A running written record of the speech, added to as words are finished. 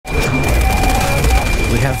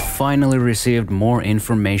finally received more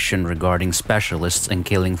information regarding specialists in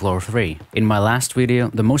Killing Floor 3. In my last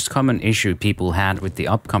video, the most common issue people had with the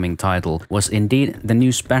upcoming title was indeed the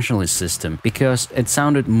new specialist system, because it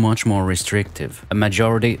sounded much more restrictive. A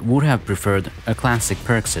majority would have preferred a classic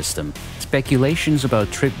perk system. Speculations about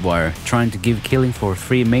Tripwire trying to give Killing Floor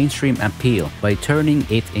 3 mainstream appeal by turning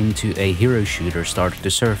it into a hero shooter started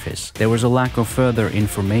to surface. There was a lack of further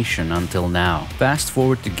information until now. Fast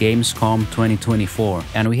forward to Gamescom 2024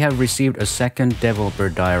 and we have received a second developer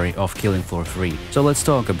diary of Killing Floor 3. So let's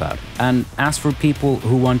talk about it. And as for people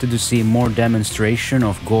who wanted to see more demonstration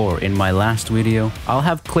of gore in my last video, I'll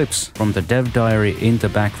have clips from the dev diary in the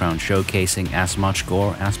background showcasing as much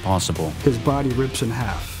gore as possible. His body rips in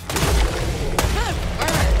half.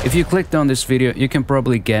 If you clicked on this video, you can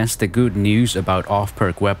probably guess the good news about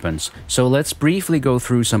off-perk weapons, so let's briefly go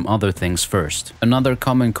through some other things first. Another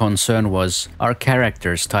common concern was, are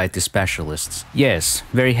characters tied to specialists? Yes,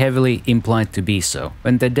 very heavily implied to be so.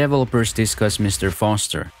 When the developers discuss Mr.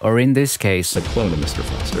 Foster, or in this case, a clone of Mr.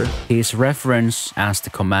 Foster, he is referenced as the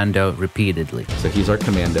Commando repeatedly. So he's our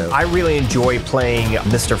Commando. I really enjoy playing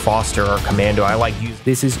Mr. Foster or Commando. I like using.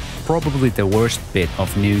 This is probably the worst bit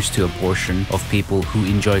of news to a portion of people who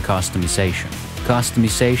enjoy customization.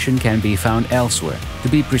 Customization can be found elsewhere. To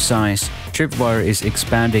be precise, Tripwire is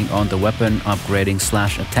expanding on the weapon upgrading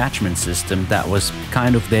 / attachment system that was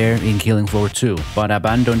kind of there in Killing Floor 2, but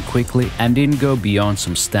abandoned quickly and didn't go beyond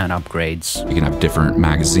some stat upgrades. You can have different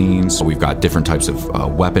magazines, we've got different types of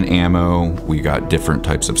weapon ammo, we got different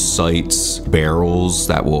types of sights, barrels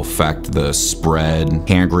that will affect the spread,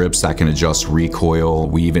 hand grips that can adjust recoil.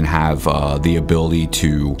 We even have the ability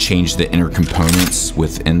to change the inner components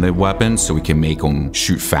within the weapon so we can make them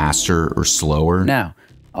shoot faster or slower. Now,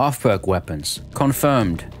 off-perk weapons.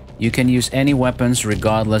 Confirmed. You can use any weapons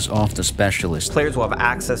regardless of the specialist. Players will have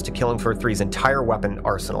access to Killing Floor 3's entire weapon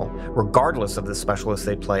arsenal, regardless of the specialist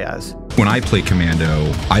they play as. When I play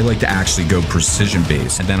Commando, I like to actually go precision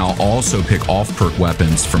based, and then I'll also pick off-perk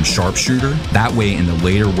weapons from Sharpshooter. That way in the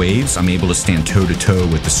later waves, I'm able to stand toe-to-toe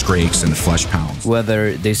with the Scrakes and the Flesh Pounds.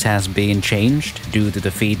 Whether this has been changed due to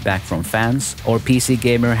the feedback from fans, or PC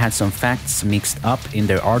Gamer had some facts mixed up in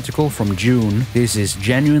their article from June, this is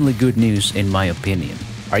genuinely good news in my opinion.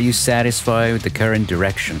 Are you satisfied with the current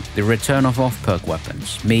direction? The return of off-perk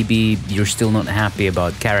weapons? Maybe you're still not happy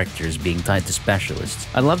about characters being tied to specialists?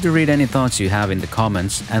 I'd love to read any thoughts you have in the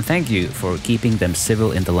comments, and thank you for keeping them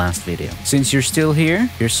civil in the last video. Since you're still here,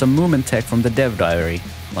 here's some movement tech from the dev diary,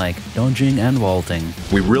 like dodging and vaulting.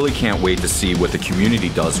 We really can't wait to see what the community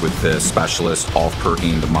does with the specialist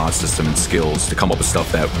off-perking, the mod system and skills to come up with stuff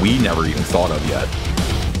that we never even thought of yet.